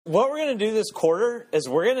What we're going to do this quarter is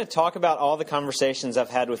we're going to talk about all the conversations I've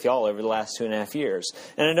had with y'all over the last 2.5 years.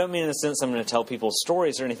 And I don't mean in the sense I'm going to tell people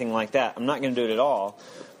stories or anything like that. I'm not going to do it at all.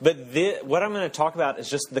 But what I'm going to talk about is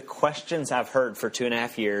just the questions I've heard for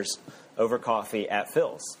 2.5 years over coffee at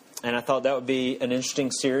Phil's. And I thought that would be an interesting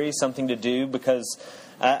series, something to do, because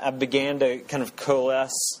I began to kind of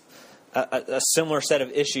coalesce a similar set of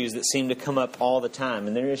issues that seem to come up all the time.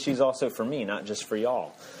 And they're issues also for me, not just for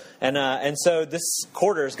y'all. And so this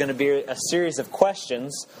quarter is going to be a series of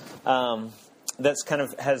questions that's kind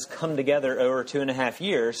of has come together over 2.5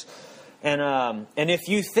 years. And if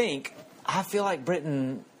you think, I feel like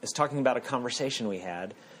Britton is talking about a conversation we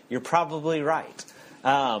had, you're probably right.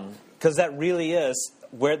 Because that really is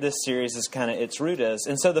where this series is kind of its root is.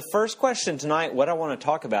 And so the first question tonight, what I want to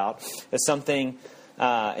talk about is something,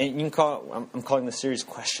 and you can I'm calling the series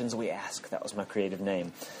Questions We Ask. That was my creative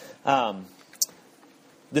name.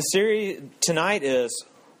 The series tonight is,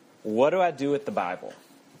 what do I do with the Bible?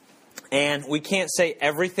 And we can't say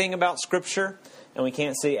everything about Scripture, and we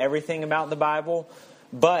can't say everything about the Bible,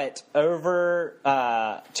 but over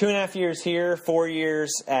 2.5 years here, 4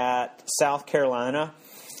 years at South Carolina,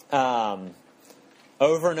 over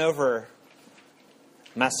and over,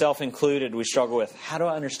 myself included, we struggle with, how do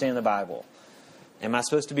I understand the Bible? Am I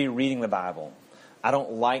supposed to be reading the Bible? I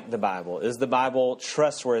don't like the Bible. Is the Bible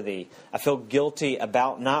trustworthy? I feel guilty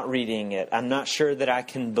about not reading it. I'm not sure that I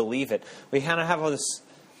can believe it. We kind of have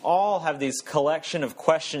all have these collection of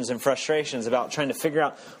questions and frustrations about trying to figure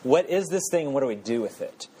out what is this thing and what do we do with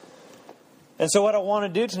it. And so what I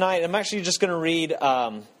want to do tonight, I'm actually just going to read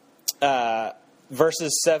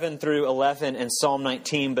verses 7 through 11 in Psalm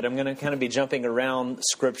 19, but I'm going to kind of be jumping around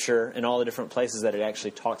Scripture and all the different places that it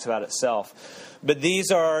actually talks about itself. But these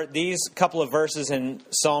couple of verses in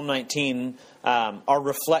Psalm 19 are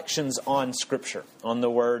reflections on Scripture, on the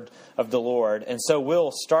Word of the Lord. And so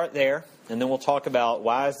we'll start there, and then we'll talk about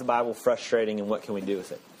why is the Bible frustrating and what can we do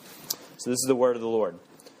with it. So this is the Word of the Lord.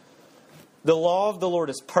 The law of the Lord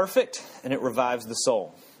is perfect, and it revives the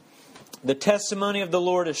soul. The testimony of the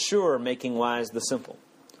Lord is sure, making wise the simple.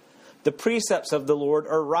 The precepts of the Lord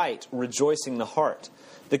are right, rejoicing the heart.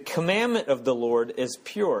 The commandment of the Lord is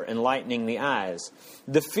pure, enlightening the eyes.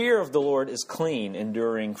 The fear of the Lord is clean,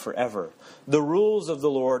 enduring forever. The rules of the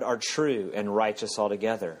Lord are true and righteous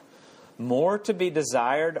altogether. More to be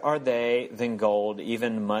desired are they than gold,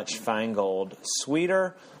 even much fine gold.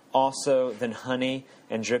 Sweeter also than honey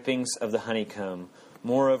and drippings of the honeycomb.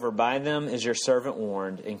 Moreover, by them is your servant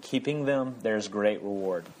warned. In keeping them, there is great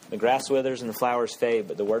reward. The grass withers and the flowers fade,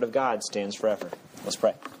 but the word of God stands forever. Let's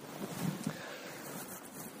pray.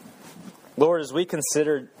 Lord, as we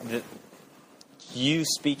consider you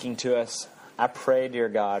speaking to us, I pray, dear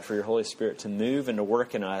God, for your Holy Spirit to move and to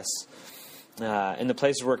work in us. In the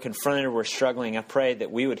places we're confronted, we're struggling, I pray that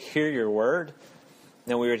we would hear your word,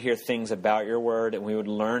 that we would hear things about your word, and we would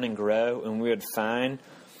learn and grow, and we would find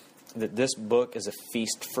that this book is a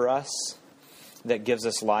feast for us that gives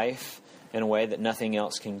us life in a way that nothing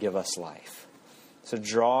else can give us life. So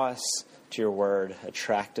draw us to your word,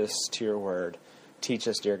 attract us to your word. Teach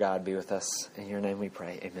us, dear God, be with us. In your name we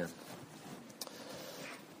pray. Amen.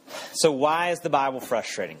 So why is the Bible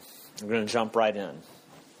frustrating? We're going to jump right in.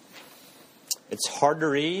 It's hard to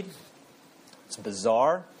read. It's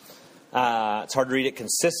bizarre. It's hard to read it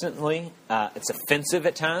consistently. It's offensive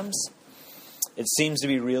at times. It seems to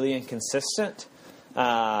be really inconsistent.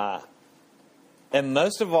 And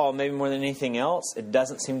most of all, maybe more than anything else, it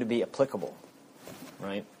doesn't seem to be applicable.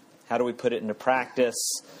 Right? How do we put it into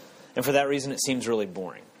practice? And for that reason, it seems really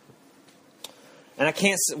boring. And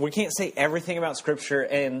we can't say everything about Scripture,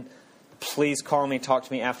 and please call me, talk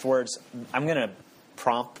to me afterwards. I'm going to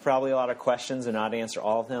prompt probably a lot of questions and not answer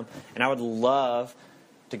all of them. And I would love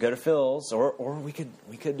to go to Phil's, or we could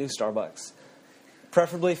do Starbucks.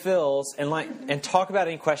 Preferably Phil's, and talk about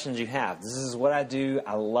any questions you have. This is what I do.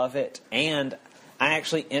 I love it. And I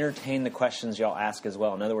actually entertain the questions y'all ask as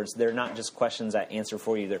well. In other words, they're not just questions I answer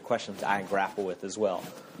for you. They're questions I grapple with as well.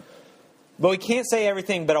 But we can't say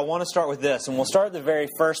everything, but I want to start with this. And we'll start at the very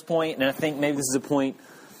first point, and I think maybe this is a point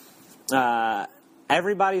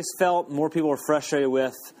everybody's felt more people are frustrated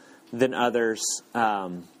with than others.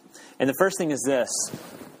 And the first thing is this.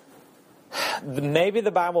 Maybe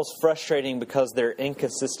the Bible's frustrating because there are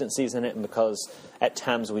inconsistencies in it and because at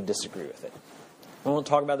times we disagree with it. I won't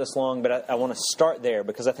talk about this long, but I want to start there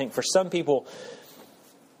because I think for some people,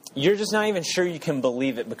 you're just not even sure you can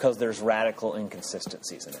believe it because there's radical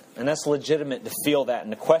inconsistencies in it. And that's legitimate to feel that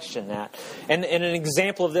and to question that. And an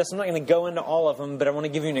example of this, I'm not going to go into all of them, but I want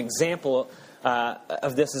to give you an example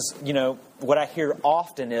of this is, what I hear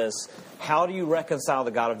often is, how do you reconcile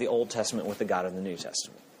the God of the Old Testament with the God of the New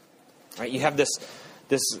Testament? Right? You have this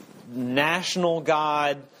national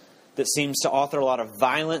God that seems to author a lot of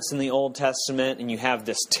violence in the Old Testament, and you have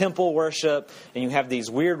this temple worship, and you have these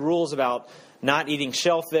weird rules about not eating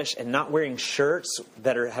shellfish and not wearing shirts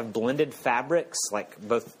that have blended fabrics, like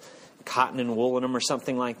both cotton and wool in them or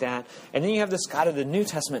something like that. And then you have this God of the New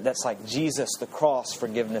Testament that's like Jesus, the cross,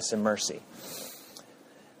 forgiveness, and mercy.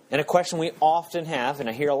 And a question we often have, and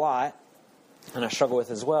I hear a lot, and I struggle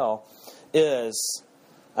with as well, is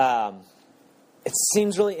it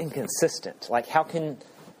seems really inconsistent. Like, how can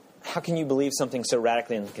you believe something so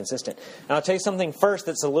radically inconsistent? And I'll tell you something first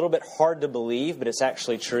that's a little bit hard to believe, but it's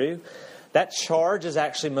actually true. That charge is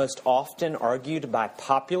actually most often argued by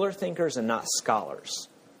popular thinkers and not scholars.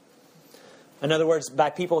 In other words,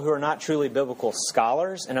 by people who are not truly biblical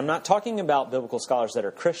scholars. And I'm not talking about biblical scholars that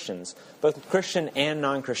are Christians. Both Christian and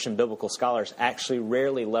non-Christian biblical scholars actually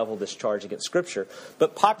rarely level this charge against Scripture.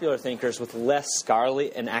 But popular thinkers with less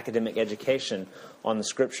scholarly and academic education on the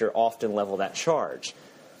Scripture often level that charge.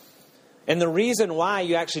 And the reason why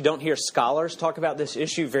you actually don't hear scholars talk about this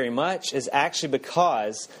issue very much is actually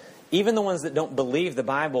because even the ones that don't believe the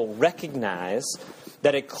Bible recognize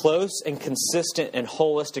that a close and consistent and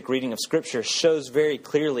holistic reading of Scripture shows very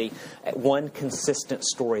clearly one consistent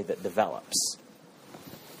story that develops.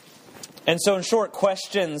 And so in short,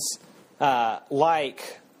 questions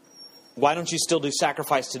like, why don't you still do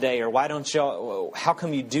sacrifice today? Or how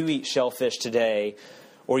come you do eat shellfish today?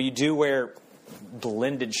 Or you do wear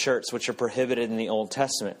blended shirts, which are prohibited in the Old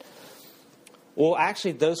Testament? Well,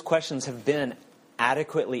 actually, those questions have been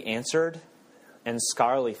adequately answered in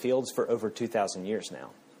scholarly fields for over 2,000 years now.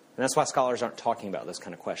 And that's why scholars aren't talking about those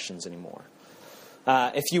kind of questions anymore.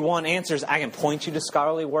 If you want answers, I can point you to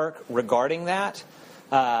scholarly work regarding that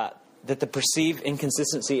the perceived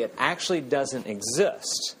inconsistency, it actually doesn't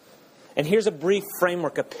exist. And here's a brief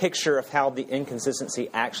framework, a picture of how the inconsistency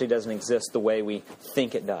actually doesn't exist the way we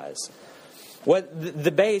think it does. What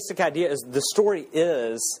the basic idea is,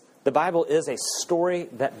 the Bible is a story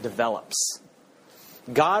that develops.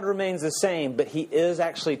 God remains the same, but He is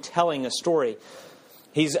actually telling a story.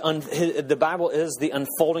 The Bible is the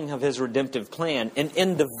unfolding of His redemptive plan. And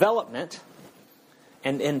in development,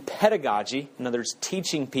 and in pedagogy, in other words,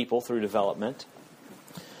 teaching people through development,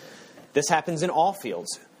 this happens in all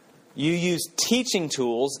fields. You use teaching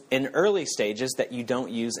tools in early stages that you don't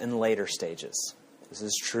use in later stages. This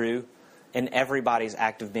is true in everybody's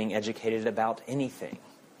act of being educated about anything.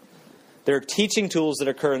 There are teaching tools that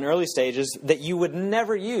occur in early stages that you would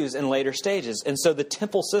never use in later stages. And so the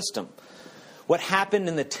temple system, what happened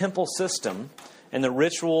in the temple system and the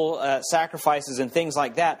ritual sacrifices and things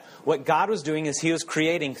like that, what God was doing is He was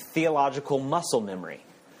creating theological muscle memory.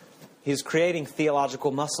 He was creating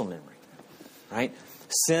theological muscle memory, right?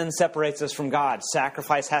 Sin separates us from God.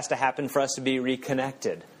 Sacrifice has to happen for us to be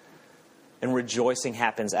reconnected. And rejoicing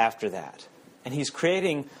happens after that. And He's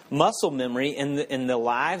creating muscle memory in the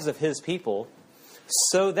lives of His people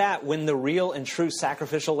so that when the real and true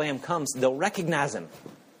sacrificial lamb comes, they'll recognize Him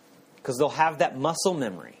because they'll have that muscle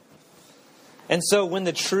memory. And so when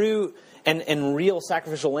the true and real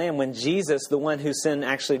sacrificial lamb, when Jesus, the one whose sin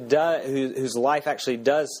actually does, whose life actually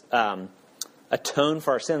does atone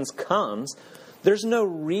for our sins, comes, there's no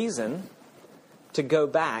reason to go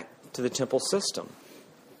back to the temple system.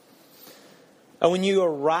 And when you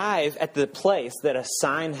arrive at the place that a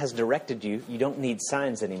sign has directed you, you don't need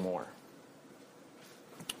signs anymore.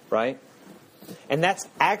 Right? And that's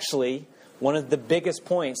actually one of the biggest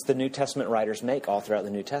points the New Testament writers make all throughout the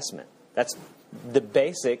New Testament. That's the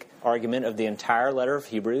basic argument of the entire letter of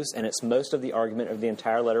Hebrews, and it's most of the argument of the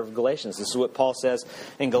entire letter of Galatians. This is what Paul says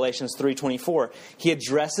in Galatians 3:24. He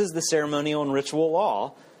addresses the ceremonial and ritual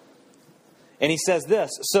law, and he says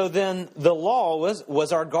this: so then the law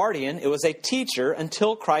was our guardian. It was a teacher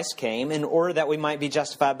until Christ came in order that we might be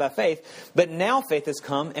justified by faith. But now faith has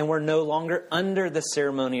come and we're no longer under the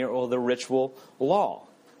ceremonial or the ritual law.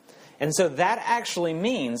 And so that actually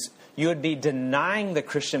means you would be denying the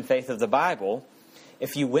Christian faith of the Bible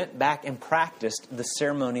if you went back and practiced the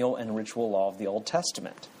ceremonial and ritual law of the Old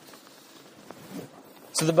Testament.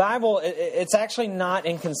 So the Bible, it's actually not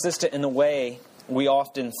inconsistent in the way we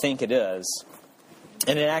often think it is.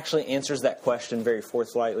 And it actually answers that question very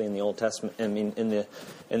forthrightly in the Old Testament. I mean, in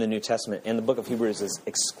the New Testament, and the book of Hebrews is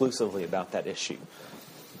exclusively about that issue.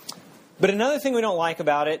 But another thing we don't like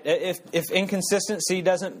about it, if inconsistency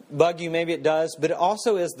doesn't bug you, maybe it does. But it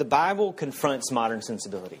also is the Bible confronts modern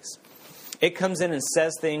sensibilities. It comes in and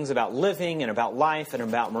says things about living and about life and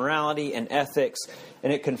about morality and ethics,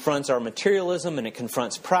 and it confronts our materialism, and it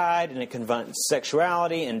confronts pride, and it confronts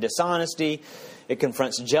sexuality and dishonesty. It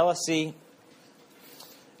confronts jealousy.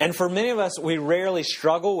 And for many of us, we rarely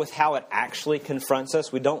struggle with how it actually confronts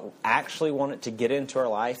us. We don't actually want it to get into our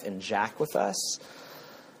life and jack with us.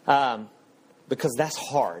 Because that's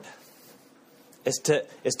hard. Is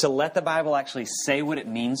to let the Bible actually say what it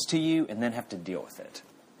means to you and then have to deal with it.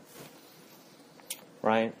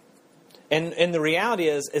 Right? And the reality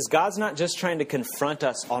is God's not just trying to confront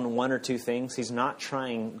us on one or two things.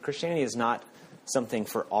 Christianity is not something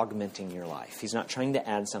for augmenting your life. He's not trying to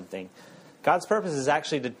add something. God's purpose is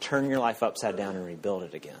actually to turn your life upside down and rebuild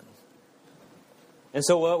it again. And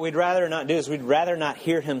so what we'd rather not do is we'd rather not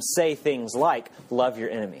hear Him say things like, love your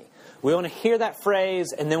enemy. We want to hear that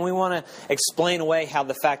phrase, and then we want to explain away how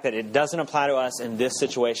the fact that it doesn't apply to us in this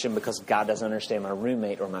situation because God doesn't understand my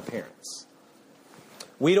roommate or my parents.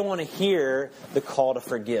 We don't want to hear the call to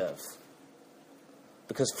forgive.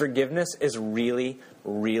 Because forgiveness is really,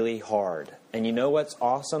 really hard. And you know what's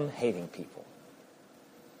awesome? Hating people.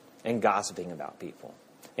 And gossiping about people.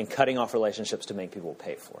 And cutting off relationships to make people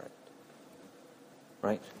pay for it.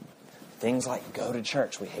 Right? Things like go to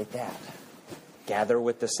church. We hate that. Gather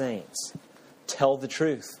with the saints. Tell the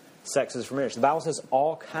truth. Sex is for marriage. The Bible says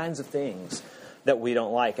all kinds of things that we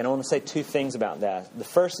don't like. And I want to say two things about that. The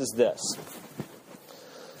first is this.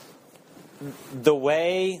 The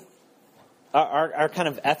way our kind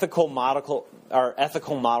of ethical model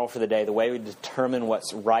for the day, the way we determine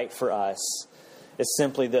what's right for us is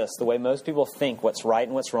simply this. The way most people think what's right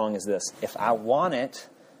and what's wrong is this. If I want it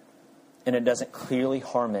and it doesn't clearly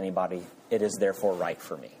harm anybody, it is therefore right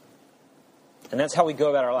for me. And that's how we go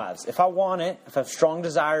about our lives. If I want it, if I have strong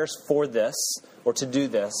desires for this or to do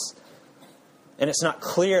this, and it's not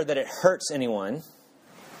clear that it hurts anyone,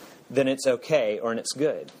 then it's okay or it's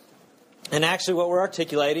good. And actually what we're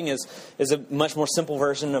articulating is a much more simple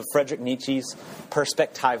version of Friedrich Nietzsche's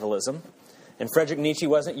perspectivalism. And Friedrich Nietzsche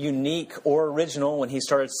wasn't unique or original when he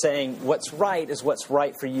started saying what's right is what's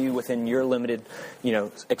right for you within your limited,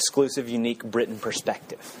 exclusive, unique Britain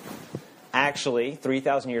perspective. Actually,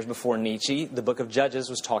 3,000 years before Nietzsche, the book of Judges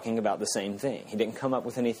was talking about the same thing. He didn't come up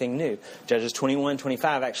with anything new. Judges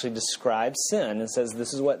 21:25 actually describes sin and says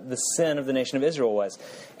this is what the sin of the nation of Israel was.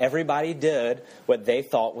 Everybody did what they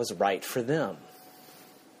thought was right for them.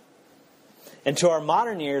 And to our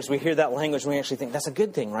modern ears, we hear that language and we actually think that's a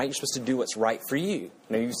good thing, right? You're supposed to do what's right for you.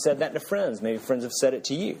 Maybe you've said that to friends. Maybe friends have said it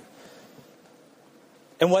to you.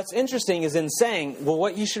 And what's interesting is in saying, well,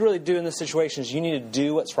 what you should really do in this situation is you need to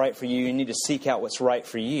do what's right for you. You need to seek out what's right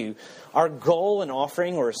for you. Our goal in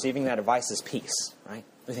offering or receiving that advice is peace, right?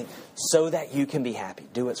 We think, so that you can be happy.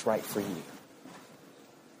 Do what's right for you.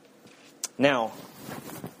 Now,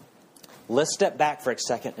 let's step back for a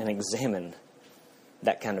second and examine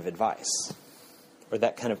that kind of advice or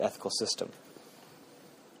that kind of ethical system.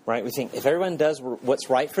 Right? We think if everyone does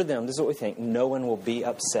what's right for them, this is what we think, no one will be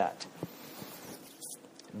upset.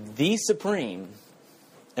 The supreme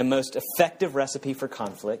and most effective recipe for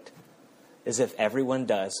conflict is if everyone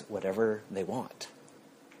does whatever they want.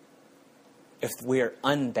 If we are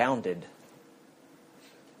unbounded,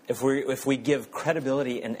 if we give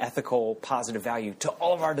credibility and ethical positive value to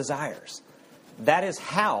all of our desires, that is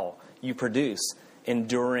how you produce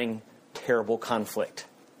enduring terrible conflict.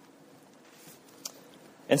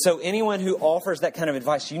 And so anyone who offers that kind of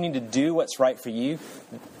advice, you need to do what's right for you.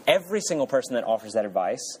 Every single person that offers that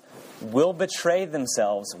advice will betray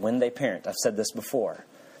themselves when they parent. I've said this before.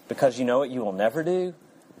 Because you know what you will never do?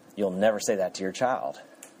 You'll never say that to your child.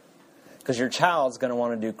 Because your child's going to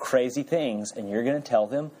want to do crazy things and you're going to tell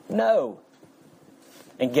them no.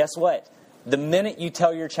 And guess what? The minute you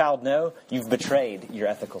tell your child no, you've betrayed your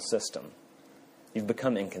ethical system. You've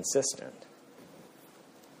become inconsistent.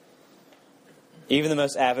 Even the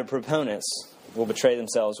most avid proponents will betray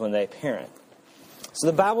themselves when they parent. So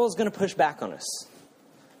the Bible is going to push back on us.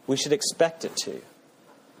 We should expect it to.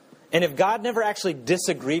 And if God never actually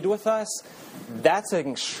disagreed with us, that's an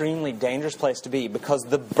extremely dangerous place to be. Because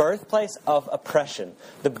the birthplace of oppression,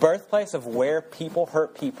 the birthplace of where people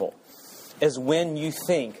hurt people, is when you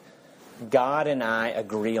think, God and I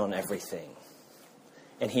agree on everything.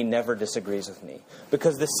 And He never disagrees with me.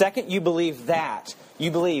 Because the second you believe that,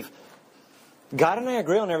 you believe, God and I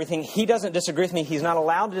agree on everything. He doesn't disagree with me. He's not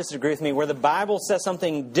allowed to disagree with me. Where the Bible says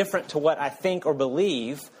something different to what I think or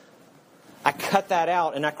believe, I cut that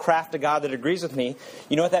out and I craft a God that agrees with me.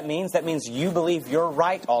 You know what that means? That means you believe you're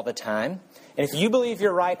right all the time. And if you believe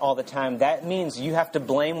you're right all the time, that means you have to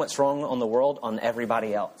blame what's wrong on the world on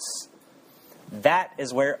everybody else. That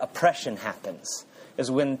is where oppression happens. Is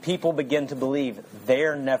when people begin to believe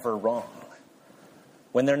they're never wrong.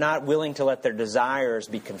 When they're not willing to let their desires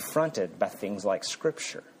be confronted by things like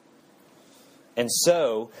Scripture. And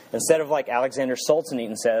so, instead of like Alexander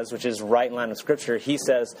Solzhenitsyn says, which is right in line with Scripture, he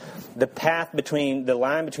says the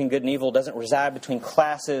line between good and evil doesn't reside between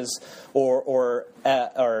classes or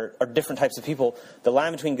different types of people. The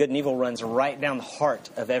line between good and evil runs right down the heart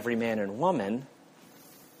of every man and woman,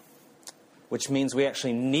 which means we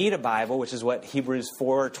actually need a Bible, which is what Hebrews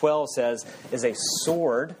 4:12 says is a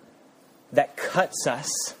sword that cuts us,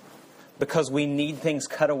 because we need things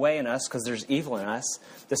cut away in us because there's evil in us.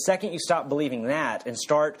 The second you stop believing that and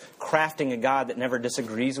start crafting a God that never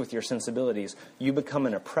disagrees with your sensibilities, you become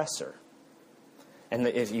an oppressor. And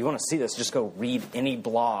if you want to see this, just go read any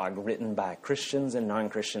blog written by Christians and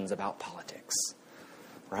non-Christians about politics.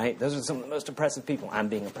 Right? Those are some of the most oppressive people. I'm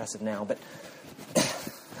being oppressive now, but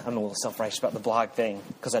I'm a little self-righteous about the blog thing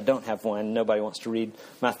because I don't have one. Nobody wants to read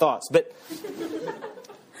my thoughts. But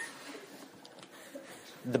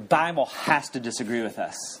the Bible has to disagree with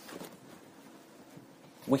us.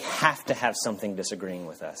 We have to have something disagreeing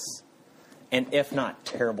with us. And if not,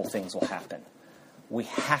 terrible things will happen. We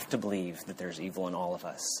have to believe that there's evil in all of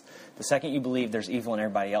us. The second you believe there's evil in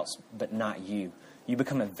everybody else, but not you, you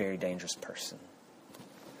become a very dangerous person.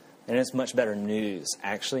 And it's much better news,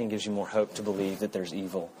 actually, and gives you more hope to believe that there's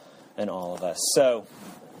evil in all of us. So,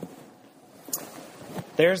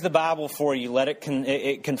 there's the Bible for you.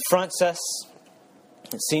 It confronts us.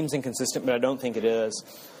 It seems inconsistent, but I don't think it is.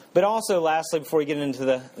 But also, lastly, before we get into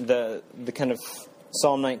the kind of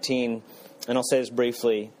Psalm 19, and I'll say this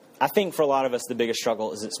briefly, I think for a lot of us the biggest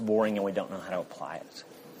struggle is it's boring and we don't know how to apply it.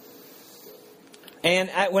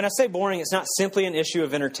 And when I say boring, it's not simply an issue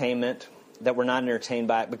of entertainment, that we're not entertained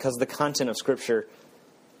by it, because the content of Scripture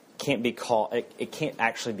can't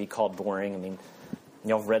actually be called boring. I mean,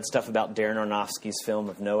 y'all have read stuff about Darren Aronofsky's film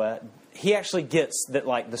of Noah. He actually gets that,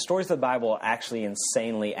 like, the stories of the Bible are actually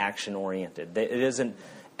insanely action-oriented. It is an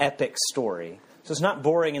epic story. So it's not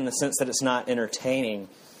boring in the sense that it's not entertaining.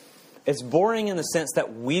 It's boring in the sense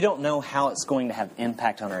that we don't know how it's going to have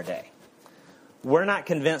impact on our day. We're not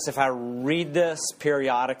convinced if I read this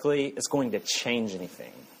periodically, it's going to change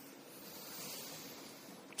anything.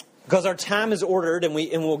 Because our time is ordered, and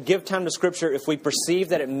we'll give time to Scripture if we perceive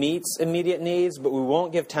that it meets immediate needs, but we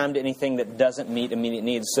won't give time to anything that doesn't meet immediate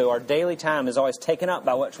needs. So our daily time is always taken up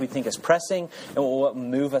by what we think is pressing and what will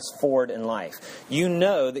move us forward in life. You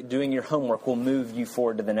know that doing your homework will move you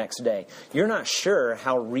forward to the next day. You're not sure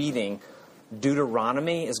how reading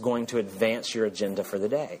Deuteronomy is going to advance your agenda for the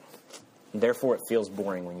day. Therefore, it feels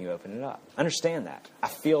boring when you open it up. Understand that. I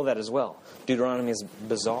feel that as well. Deuteronomy is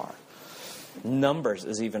bizarre. Numbers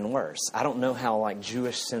is even worse. I don't know how, like,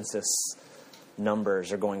 Jewish census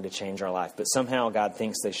numbers are going to change our life, but somehow God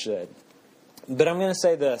thinks they should. But I'm going to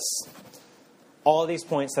say this. All of these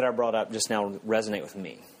points that I brought up just now resonate with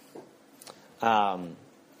me.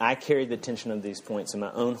 I carry the tension of these points in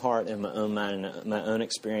my own heart and my own mind and my own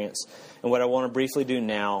experience. And what I want to briefly do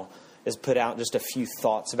now is put out just a few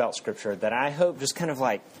thoughts about Scripture that I hope just kind of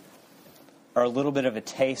like are a little bit of a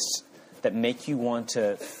taste that make you want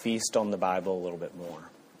to feast on the Bible a little bit more.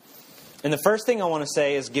 And the first thing I want to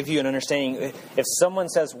say is give you an understanding. If someone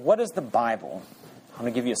says, what is the Bible? I'm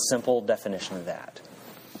going to give you a simple definition of that.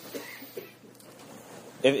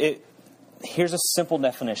 Here's a simple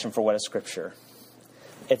definition for what is Scripture.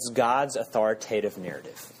 It's God's authoritative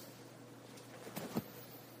narrative.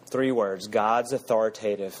 3 words, God's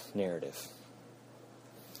authoritative narrative.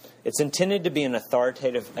 It's intended to be an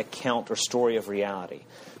authoritative account or story of reality.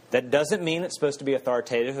 That doesn't mean it's supposed to be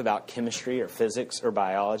authoritative about chemistry or physics or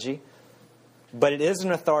biology, but it is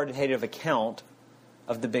an authoritative account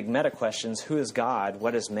of the big meta questions: who is God,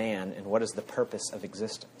 what is man, and what is the purpose of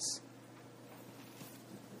existence?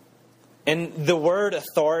 And the word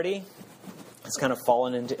authority has kind of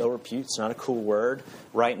fallen into ill repute. It's not a cool word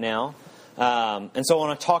right now. And so I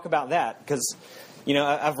want to talk about that because, you know,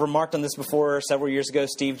 I've remarked on this before. Several years ago,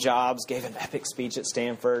 Steve Jobs gave an epic speech at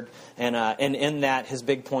Stanford. And in that, his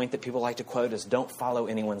big point that people like to quote is, don't follow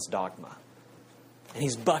anyone's dogma. And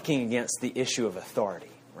he's bucking against the issue of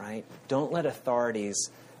authority, right? Don't let authorities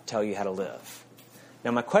tell you how to live.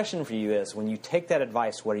 Now, my question for you is, when you take that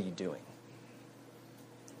advice, what are you doing?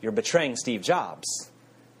 You're betraying Steve Jobs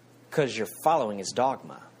because you're following his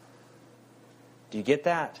dogma. Do you get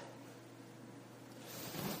that?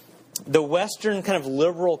 The Western kind of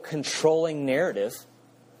liberal controlling narrative,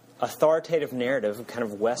 authoritative narrative, kind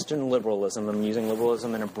of Western liberalism, I'm using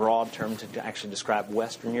liberalism in a broad term to actually describe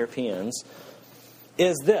Western Europeans,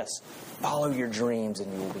 is this: follow your dreams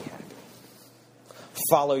and you will be happy.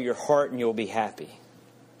 Follow your heart and you'll be happy.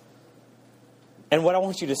 And what I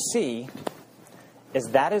want you to see is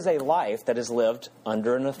that is a life that is lived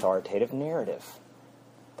under an authoritative narrative.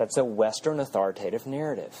 That's a Western authoritative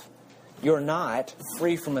narrative. You're not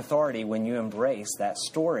free from authority when you embrace that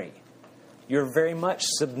story. You're very much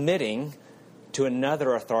submitting to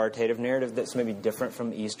another authoritative narrative that's maybe different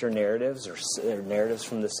from Eastern narratives or narratives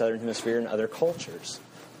from the Southern Hemisphere and other cultures.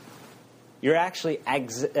 You're actually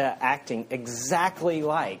acting exactly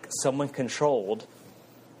like someone controlled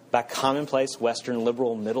by commonplace Western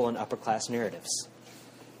liberal middle and upper class narratives.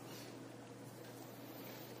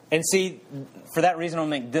 And see, for that reason I'll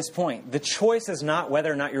make this point. The choice is not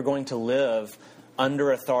whether or not you're going to live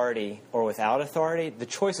under authority or without authority. The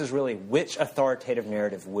choice is really which authoritative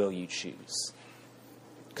narrative will you choose.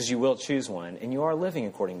 Because you will choose one, and you are living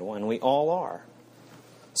according to one. We all are.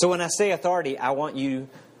 So when I say authority, I want you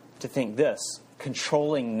to think this: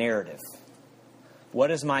 controlling narrative. What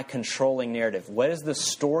is my controlling narrative? What is the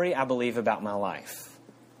story I believe about my life?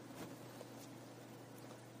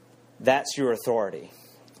 That's your authority.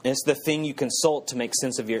 And it's the thing you consult to make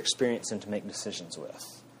sense of your experience and to make decisions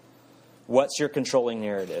with. What's your controlling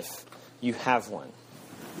narrative? You have one.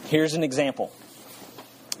 Here's an example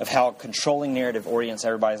of how a controlling narrative orients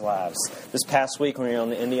everybody's lives. This past week when we were on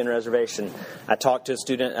the Indian reservation, I talked to a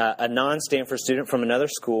student, a non-Stanford student from another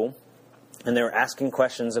school, and they were asking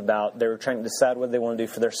questions about, they were trying to decide what they want to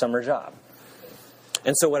do for their summer job.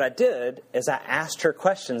 And so what I did is I asked her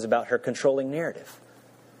questions about her controlling narrative.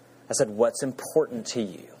 I said, what's important to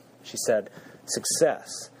you? She said, success.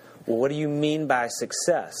 Well, what do you mean by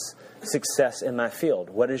success? Success in my field.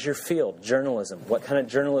 What is your field? Journalism. What kind of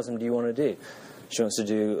journalism do you want to do? She wants to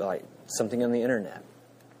do like something on the internet.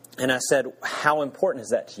 And I said, how important is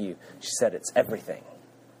that to you? She said, it's everything.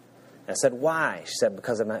 And I said, why? She said,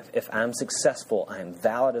 because if I'm successful, I am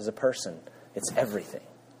valid as a person. It's everything.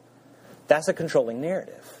 That's a controlling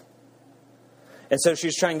narrative. And so she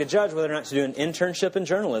was trying to judge whether or not to do an internship in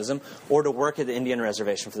journalism or to work at the Indian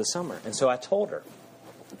reservation for the summer. And so I told her,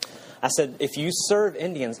 I said, if you serve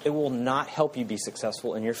Indians, it will not help you be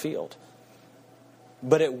successful in your field.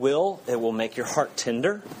 But it will make your heart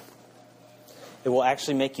tender. It will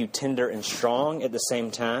actually make you tender and strong at the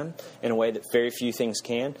same time in a way that very few things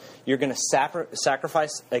can. You're going to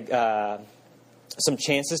sacrifice some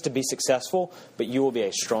chances to be successful, but you will be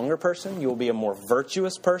a stronger person, you will be a more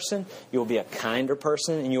virtuous person, you will be a kinder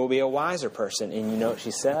person, and you will be a wiser person. And you know what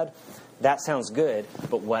she said? That sounds good,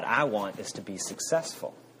 but what I want is to be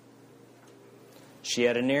successful. She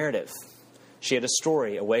had a narrative. She had a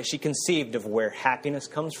story, a way she conceived of where happiness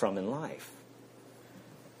comes from in life.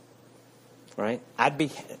 Right? I'd be,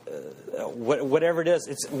 whatever it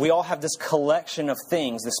is, we all have this collection of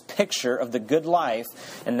things, this picture of the good life,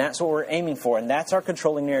 and that's what we're aiming for, and that's our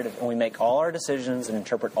controlling narrative, and we make all our decisions and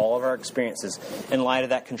interpret all of our experiences in light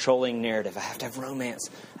of that controlling narrative. I have to have romance,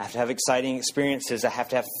 I have to have exciting experiences, I have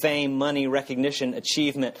to have fame, money, recognition,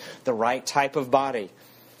 achievement, the right type of body.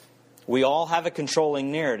 We all have a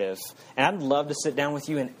controlling narrative, and I'd love to sit down with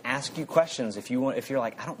you and ask you questions if you're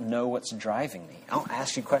like, I don't know what's driving me. I'll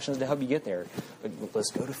ask you questions to help you get there. But let's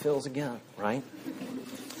go to Phil's again, right?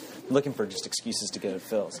 I'm looking for just excuses to go to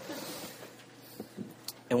Phil's.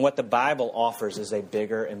 And what the Bible offers is a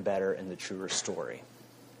bigger and better and the truer story.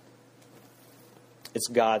 It's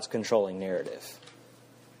God's controlling narrative.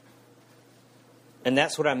 And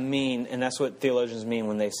that's what I mean, and that's what theologians mean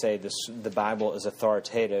when they say the Bible is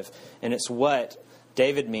authoritative. And it's what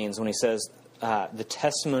David means when he says, the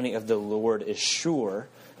testimony of the Lord is sure,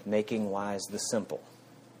 making wise the simple.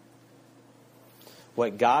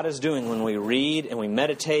 What God is doing when we read and we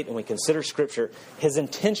meditate and we consider Scripture, His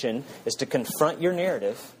intention is to confront your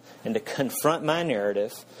narrative and to confront my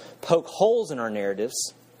narrative, poke holes in our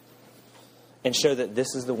narratives, and show that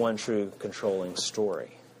this is the one true controlling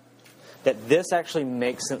story. That this actually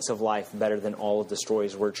makes sense of life better than all of the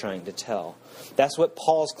stories we're trying to tell. That's what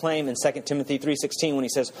Paul's claim in 2 Timothy 3:16 when he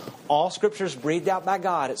says, all Scripture is breathed out by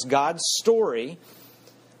God. It's God's story.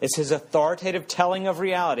 It's His authoritative telling of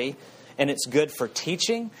reality. And it's good for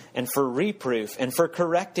teaching and for reproof and for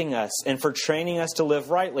correcting us and for training us to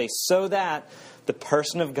live rightly so that the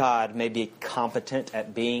person of God may be competent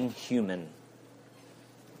at being human,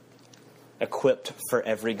 equipped for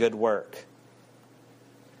every good work.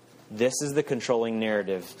 This is the controlling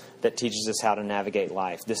narrative that teaches us how to navigate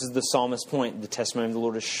life. This is the psalmist's point. The testimony of the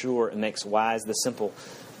Lord is sure and makes wise the simple.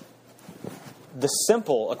 The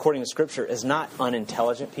simple, according to Scripture, is not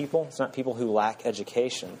unintelligent people. It's not people who lack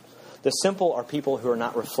education. The simple are people who are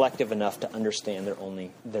not reflective enough to understand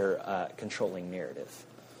their controlling narrative.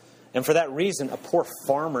 And for that reason, a poor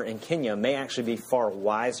farmer in Kenya may actually be far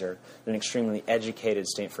wiser than an extremely educated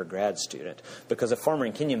Stanford grad student. Because a farmer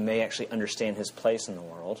in Kenya may actually understand his place in the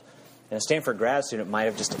world. And a Stanford grad student might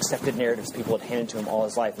have just accepted narratives people had handed to him all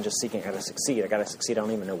his life and just seeking, I got to succeed. I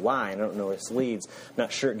don't even know why. I don't know where this leads. I'm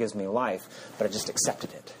not sure it gives me life, but I just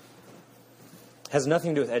accepted it. It has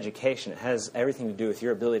nothing to do with education. It has everything to do with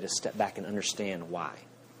your ability to step back and understand why.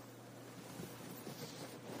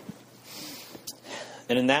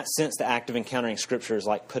 And in that sense, the act of encountering Scripture is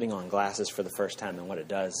like putting on glasses for the first time, and what it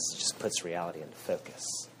does is it just puts reality into focus.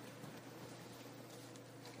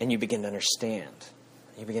 And you begin to understand.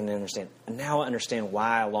 And now I understand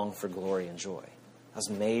why I long for glory and joy. I was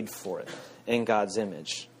made for it in God's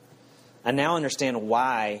image. I now understand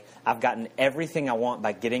why I've gotten everything I want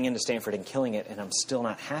by getting into Stanford and killing it, and I'm still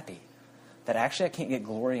not happy. That actually I can't get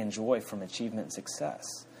glory and joy from achievement and success.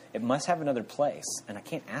 It must have another place, and I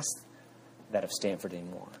can't ask that of Stanford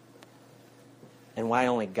anymore. And why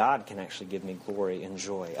only God can actually give me glory and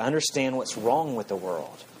joy. I understand what's wrong with the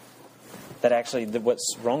world. That actually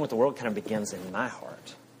what's wrong with the world kind of begins in my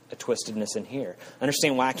heart. A twistedness in here. I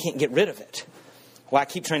understand why I can't get rid of it. Why I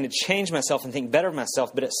keep trying to change myself and think better of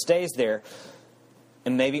myself, but it stays there.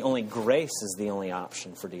 And maybe only grace is the only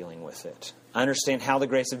option for dealing with it. I understand how the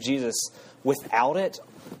grace of Jesus, without it,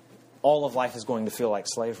 all of life is going to feel like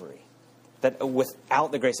slavery. That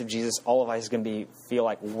without the grace of Jesus, all of life is going to feel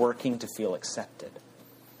like working to feel accepted.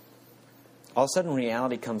 All of a sudden,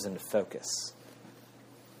 reality comes into focus.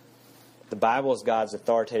 The Bible is God's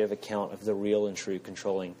authoritative account of the real and true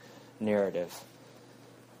controlling narrative.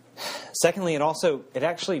 Secondly, it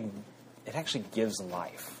actually gives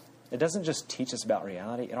life. It doesn't just teach us about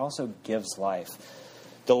reality, it also gives life.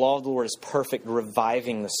 The law of the Lord is perfect,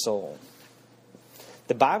 reviving the soul.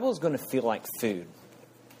 The Bible is going to feel like food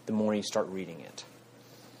the more you start reading it.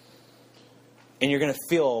 And you're going to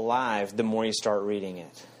feel alive the more you start reading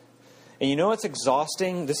it. And you know what's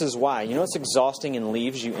exhausting? This is why. You know what's exhausting and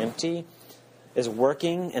leaves you empty? Is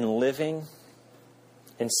working and living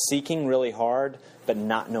and seeking really hard, but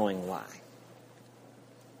not knowing why.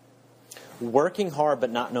 Working hard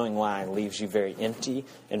but not knowing why leaves you very empty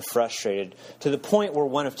and frustrated to the point where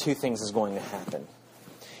one of two things is going to happen.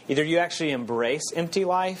 Either you actually embrace empty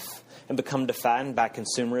life and become defined by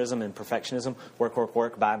consumerism and perfectionism,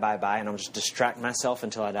 work, buy, and I'll just distract myself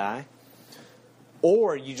until I die.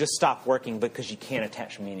 Or you just stop working because you can't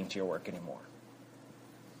attach meaning to your work anymore.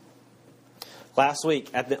 Last week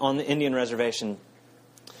on the Indian reservation,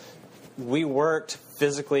 we worked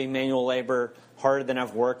physically, manual labor, harder than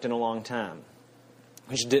I've worked in a long time.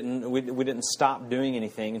 We didn't stop doing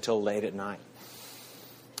anything until late at night.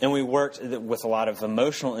 And we worked with a lot of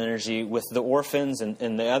emotional energy with the orphans and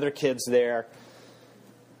the other kids there.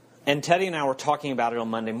 And Teddy and I were talking about it on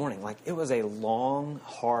Monday morning. Like, it was a long,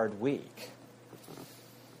 hard week.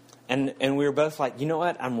 And we were both like, you know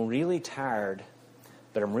what? I'm really tired,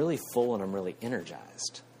 but I'm really full and I'm really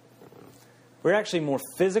energized. We're actually more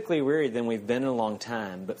physically weary than we've been in a long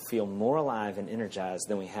time, but feel more alive and energized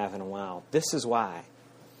than we have in a while. This is why.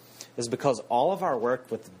 It's because all of our work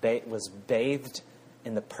was bathed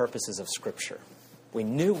in the purposes of Scripture. We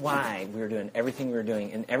knew why we were doing everything we were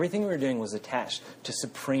doing, and everything we were doing was attached to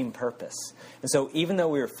supreme purpose. And so even though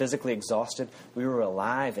we were physically exhausted, we were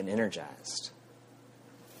alive and energized.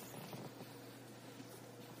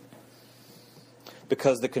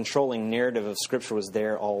 Because the controlling narrative of Scripture was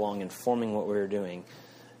there all along, informing what we were doing.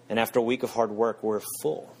 And after a week of hard work, we're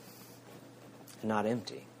full and not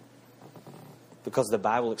empty. Because the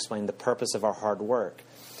Bible explained the purpose of our hard work.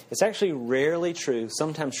 It's actually rarely true,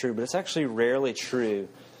 sometimes true, but it's actually rarely true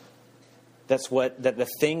that the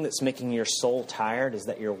thing that's making your soul tired is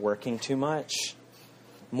that you're working too much.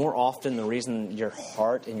 More often, the reason your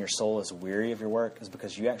heart and your soul is weary of your work is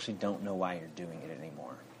because you actually don't know why you're doing it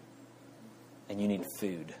anymore. And you need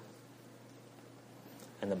food.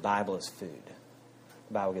 And the Bible is food.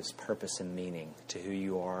 The Bible gives purpose and meaning to who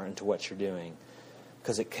you are and to what you're doing,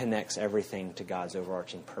 because it connects everything to God's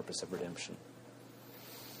overarching purpose of redemption.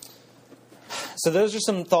 So those are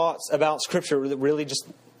some thoughts about Scripture, really just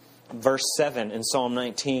verse 7 in Psalm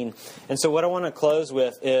 19. And so what I want to close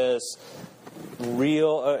with is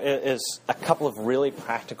a couple of really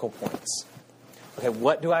practical points. Okay,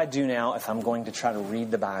 what do I do now if I'm going to try to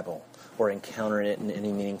read the Bible or encounter it in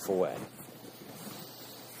any meaningful way?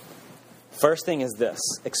 First thing is this: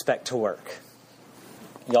 expect to work.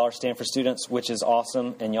 Y'all are Stanford students, which is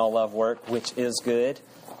awesome, and y'all love work, which is good.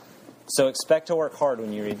 So expect to work hard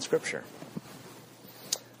when you read Scripture.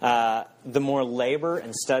 The more labor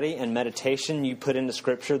and study and meditation you put into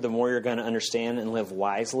Scripture, the more you're going to understand and live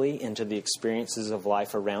wisely into the experiences of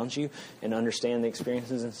life around you and understand the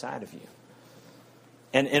experiences inside of you.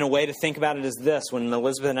 And a way to think about it is this. When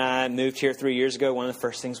Elizabeth and I moved here 3 years ago, one of the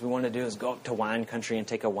first things we wanted to do is go up to wine country and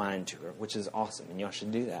take a wine tour, which is awesome, and y'all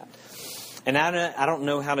should do that. And I don't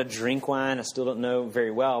know how to drink wine. I still don't know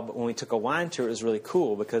very well. But when we took a wine tour, it was really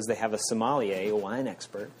cool because they have a sommelier, a wine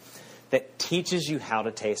expert, that teaches you how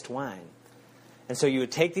to taste wine. And so you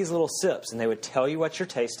would take these little sips, and they would tell you what you're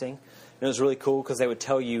tasting. And it was really cool because they would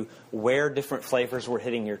tell you where different flavors were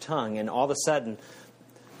hitting your tongue. And all of a sudden,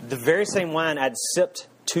 the very same wine I'd sipped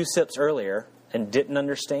 2 sips earlier and didn't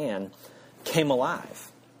understand came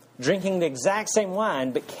alive. Drinking the exact same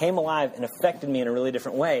wine, but came alive and affected me in a really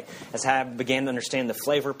different way as I began to understand the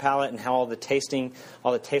flavor palette and how all the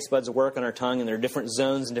taste buds work on our tongue, and there are different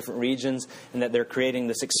zones and different regions, and that they're creating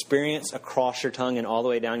this experience across your tongue and all the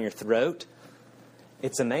way down your throat.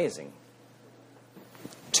 It's amazing.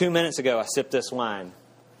 2 minutes ago, I sipped this wine.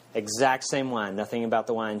 Exact same wine. Nothing about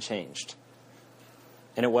the wine changed.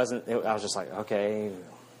 And I was just like, okay,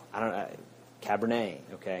 Cabernet,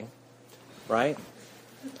 okay, right?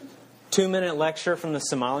 2-minute lecture from the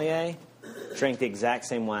sommelier, drank the exact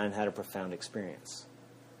same wine and had a profound experience.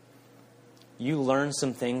 You learn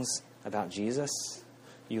some things about Jesus.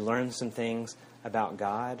 You learn some things about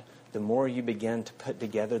God. The more you begin to put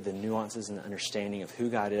together the nuances and the understanding of who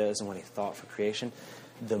God is and what He thought for creation,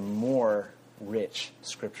 the more rich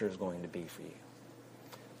Scripture is going to be for you.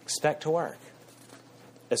 Expect to work.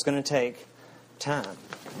 It's going to take time.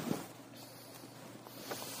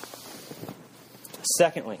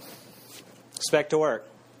 Secondly, expect to work.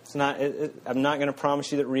 I'm not going to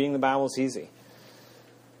promise you that reading the Bible is easy.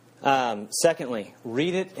 Secondly,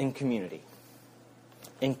 read it in community.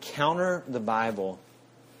 Encounter the Bible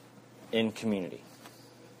in community.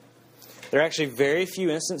 There are actually very few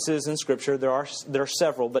instances in Scripture. There are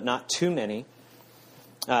several, but not too many.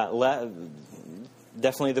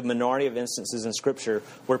 Definitely the minority of instances in Scripture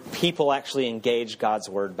where people actually engage God's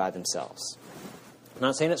Word by themselves. I'm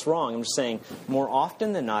not saying it's wrong. I'm just saying more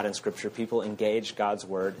often than not in Scripture, people engage God's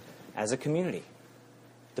Word as a community.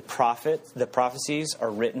 The prophecies are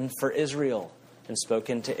written for Israel and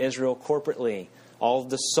spoken to Israel corporately. All of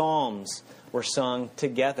the Psalms were sung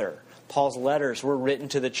together. Paul's letters were written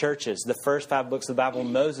to the churches. The first 5 books of the Bible,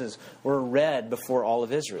 Moses, were read before all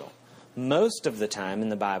of Israel. Most of the time in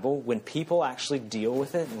the Bible, when people actually deal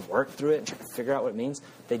with it and work through it and try to figure out what it means,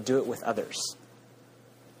 they do it with others.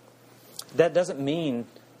 That doesn't mean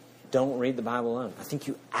don't read the Bible alone. I think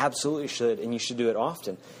you absolutely should, and you should do it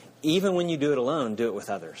often. Even when you do it alone, do it with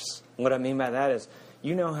others. What I mean by that is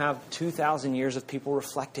you now have 2,000 years of people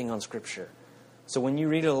reflecting on Scripture. So when you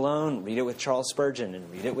read it alone, read it with Charles Spurgeon,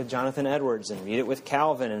 and read it with Jonathan Edwards, and read it with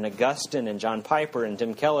Calvin, and Augustine, and John Piper, and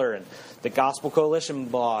Tim Keller, and the Gospel Coalition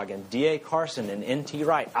blog, and D.A. Carson, and N.T.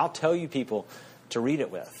 Wright. I'll tell you people to read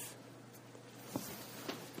it with.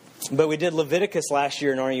 But we did Leviticus last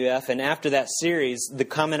year in RUF, and after that series, the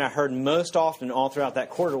comment I heard most often all throughout that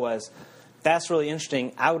quarter was, that's really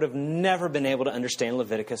interesting. I would have never been able to understand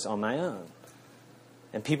Leviticus on my own.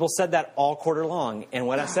 And people said that all quarter long. And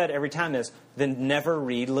what I said every time is, then never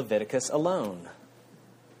read Leviticus alone.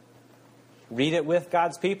 Read it with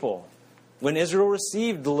God's people. When Israel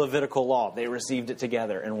received the Levitical law, they received it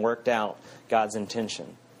together and worked out God's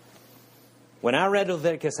intention. When I read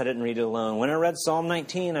Leviticus, I didn't read it alone. When I read Psalm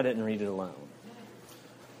 19, I didn't read it alone.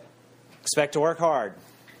 Expect to work hard.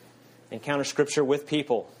 Encounter Scripture with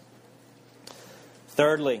people.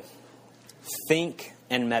 Thirdly, think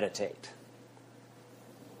and meditate.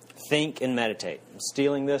 Think and meditate. I'm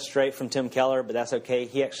stealing this straight from Tim Keller, but that's okay.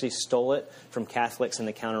 He actually stole it from Catholics in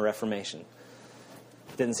the Counter-Reformation.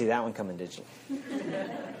 Didn't see that one coming, did you?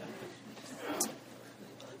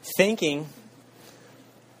 Thinking,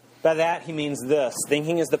 by that he means this.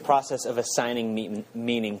 Thinking is the process of assigning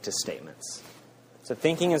meaning to statements. So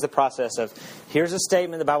thinking is the process of, here's a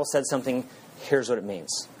statement, the Bible said something, here's what it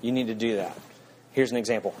means. You need to do that. Here's an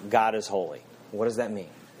example. God is holy. What does that mean?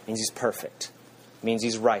 It means He's perfect. It means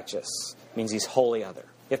He's righteous. It means He's holy other.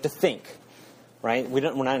 You have to think, right?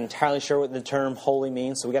 We're not entirely sure what the term holy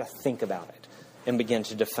means, so we've got to think about it and begin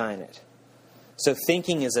to define it. So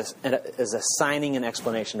thinking is assigning an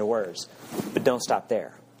explanation to words. But don't stop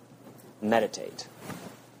there. Meditate.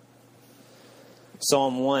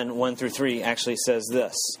 Psalm 1:1-3 actually says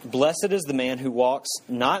this. Blessed is the man who walks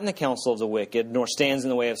not in the counsel of the wicked, nor stands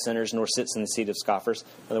in the way of sinners, nor sits in the seat of scoffers.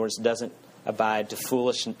 In other words, doesn't abide to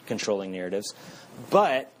foolish and controlling narratives.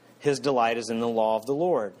 But his delight is in the law of the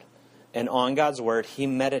Lord. And on God's word he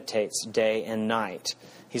meditates day and night.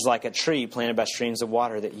 He's like a tree planted by streams of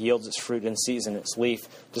water that yields its fruit in season. Its leaf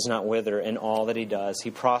does not wither. In all that he does,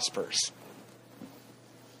 he prospers.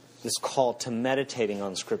 This call to meditating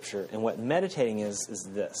on Scripture. And what meditating is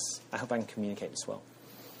this. I hope I can communicate this well.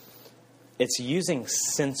 It's using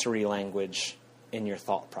sensory language in your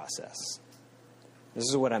thought process. This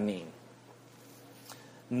is what I mean.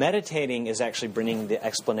 Meditating is actually bringing the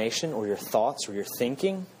explanation or your thoughts or your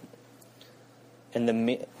thinking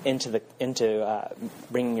into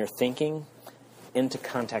bringing your thinking into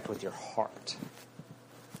contact with your heart.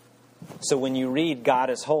 So when you read God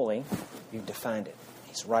is holy, you've defined it.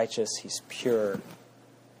 He's righteous, He's pure,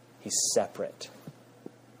 He's separate.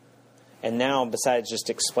 And now, besides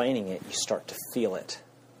just explaining it, you start to feel it.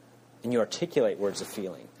 And you articulate words of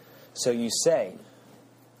feeling. So you say,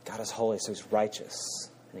 God is holy, so He's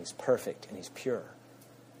righteous, and He's perfect, and He's pure.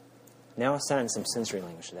 Now assign some sensory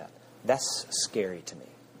language to that. That's scary to me.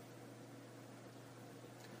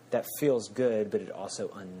 That feels good, but it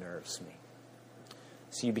also unnerves me.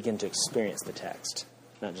 So you begin to experience the text,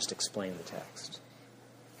 not just explain the text.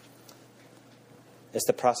 It's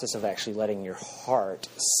the process of actually letting your heart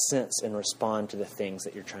sense and respond to the things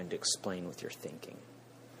that you're trying to explain with your thinking.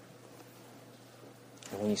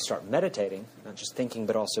 And when you start meditating, not just thinking,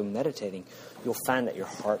 but also meditating, you'll find that your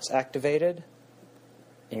heart's activated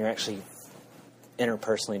and you're actually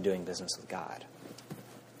interpersonally doing business with God.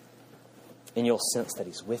 And you'll sense that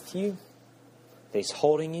He's with you, that He's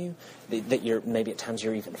holding you, that you're maybe at times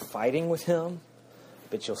you're even fighting with Him,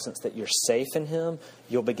 but you'll sense that you're safe in Him.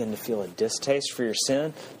 You'll begin to feel a distaste for your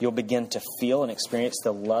sin. You'll begin to feel and experience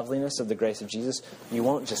the loveliness of the grace of Jesus. You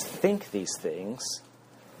won't just think these things.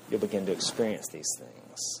 You'll begin to experience these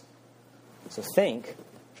things. So think,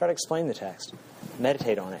 try to explain the text,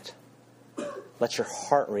 meditate on it. Let your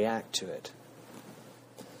heart react to it.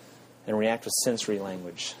 And react with sensory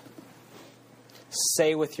language.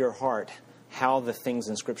 Say with your heart how the things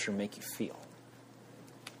in Scripture make you feel.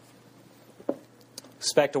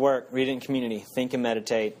 Expect to work, read it in community, think and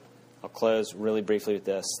meditate. I'll close really briefly with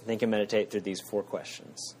this. Think and meditate through these 4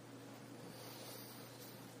 questions.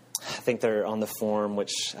 I think they're on the form,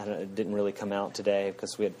 which didn't really come out today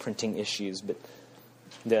because we had printing issues. But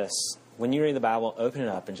this, when you read the Bible, open it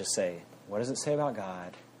up and just say, what does it say about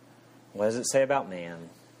God? What does it say about man?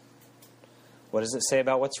 What does it say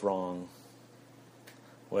about what's wrong?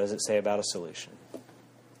 What does it say about a solution?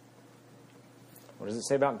 What does it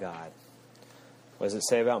say about God? What does it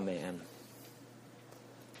say about man?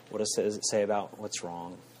 What does it say about what's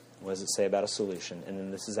wrong? What does it say about a solution? And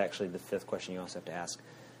then this is actually the 5th question you also have to ask.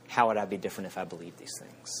 How would I be different if I believed these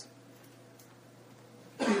things?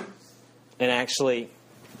 And actually,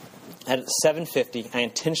 at 7:50, I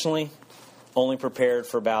intentionally only prepared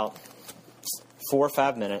for about 4 or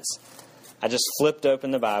 5 minutes. I just flipped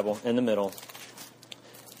open the Bible in the middle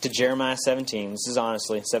to Jeremiah 17. This is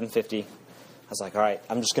honestly 7:50. I was like, all right,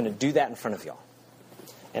 I'm just going to do that in front of y'all.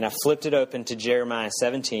 And I flipped it open to Jeremiah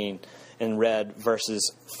 17 and read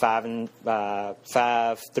verses 5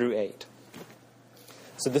 through 8.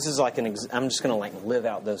 So this is like I'm just going to live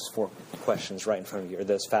out those 4 questions right in front of you, or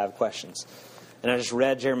those 5 questions. And I just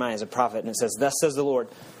read Jeremiah as a prophet, and it says, thus says the Lord,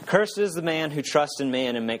 cursed is the man who trusts in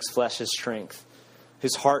man and makes flesh his strength,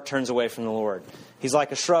 whose heart turns away from the Lord. He's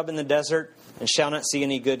like a shrub in the desert, and shall not see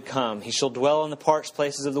any good come. He shall dwell in the parched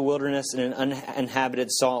places of the wilderness in an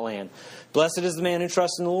uninhabited salt land. Blessed is the man who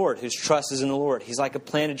trusts in the Lord, whose trust is in the Lord. He's like a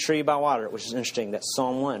planted tree by water, which is interesting. That's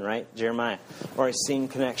Psalm 1, right? Jeremiah. Or he's seeing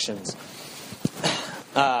connections.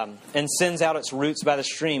 And sends out its roots by the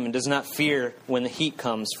stream and does not fear when the heat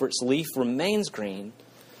comes, for its leaf remains green.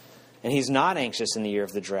 And he's not anxious in the year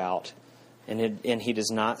of the drought, and he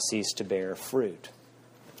does not cease to bear fruit.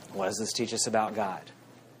 What does this teach us about God?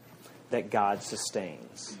 That God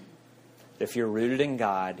sustains. If you're rooted in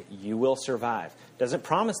God, you will survive. Doesn't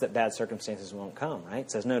promise that bad circumstances won't come, right?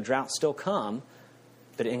 It says no, droughts still come,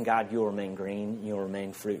 but in God you'll remain green, you'll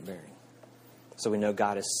remain fruit-bearing. So we know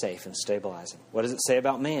God is safe and stabilizing. What does it say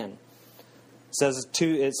about man?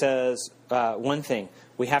 It says one thing.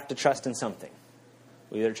 We have to trust in something.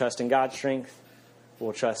 We either trust in God's strength, or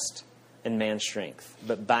we'll trust in man's strength.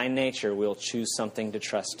 But by nature, we'll choose something to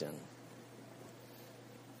trust in.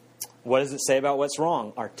 What does it say about what's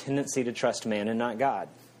wrong? Our tendency to trust man and not God.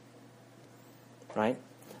 Right?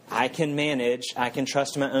 I can manage. I can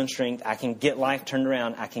trust my own strength. I can get life turned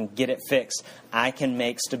around. I can get it fixed. I can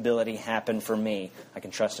make stability happen for me. I can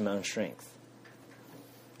trust in my own strength.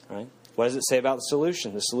 Right? What does it say about the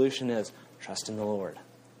solution? The solution is trust in the Lord.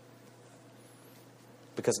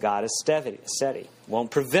 Because God is steady. Won't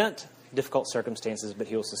prevent difficult circumstances, but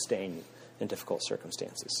He will sustain you in difficult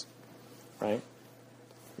circumstances. Right?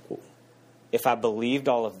 If I believed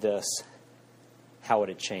all of this, how would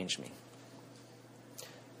it change me?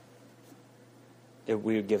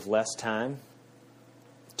 We would give less time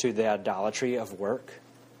to the idolatry of work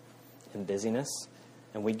and busyness,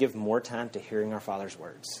 and we'd give more time to hearing our Father's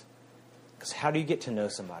words. Because how do you get to know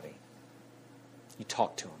somebody? You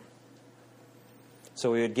talk to them.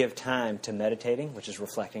 So we would give time to meditating, which is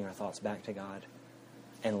reflecting our thoughts back to God,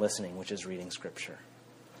 and listening, which is reading Scripture.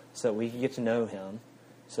 So that we can get to know Him,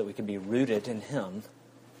 so that we can be rooted in Him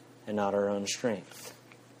and not our own strength.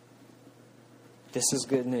 This is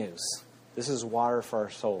good news. This is water for our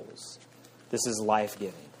souls. This is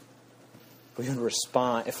life-giving. We would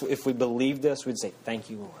respond. If we believe this, we'd say, thank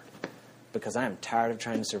you, Lord, because I am tired of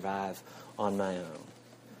trying to survive on my own.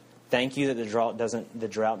 Thank you that the drought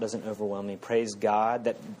doesn't overwhelm me. Praise God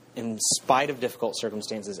that in spite of difficult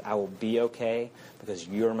circumstances, I will be okay because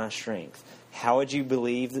you're my strength. How would you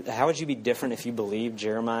be different if you believed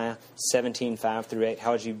Jeremiah 17:5-8?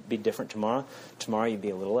 How would you be different tomorrow? Tomorrow you'd be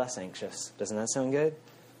a little less anxious. Doesn't that sound good?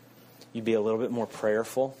 You'd be a little bit more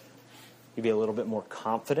prayerful. You'd be a little bit more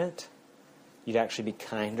confident. You'd actually be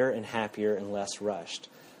kinder and happier and less rushed.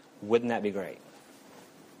 Wouldn't that be great?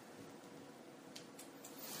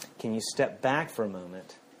 Can you step back for a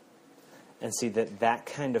moment and see that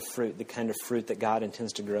kind of fruit, the kind of fruit that God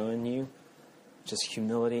intends to grow in you, just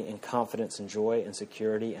humility and confidence and joy and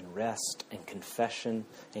security and rest and confession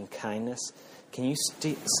and kindness, can you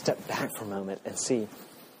step back for a moment and see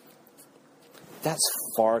that's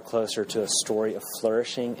far closer to a story of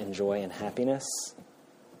flourishing and joy and happiness?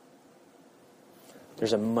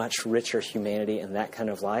 There's a much richer humanity in that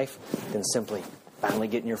kind of life than simply finally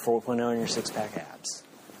getting your 4.0 and your six-pack abs.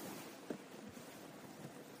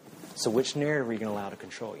 So which narrative are you going to allow to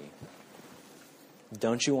control you?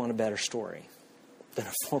 Don't you want a better story than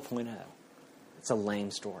a 4.0? It's a lame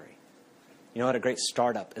story. You know what? A great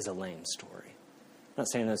startup is a lame story. I'm not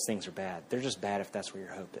saying those things are bad. They're just bad if that's where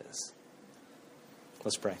your hope is.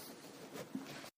 Let's pray.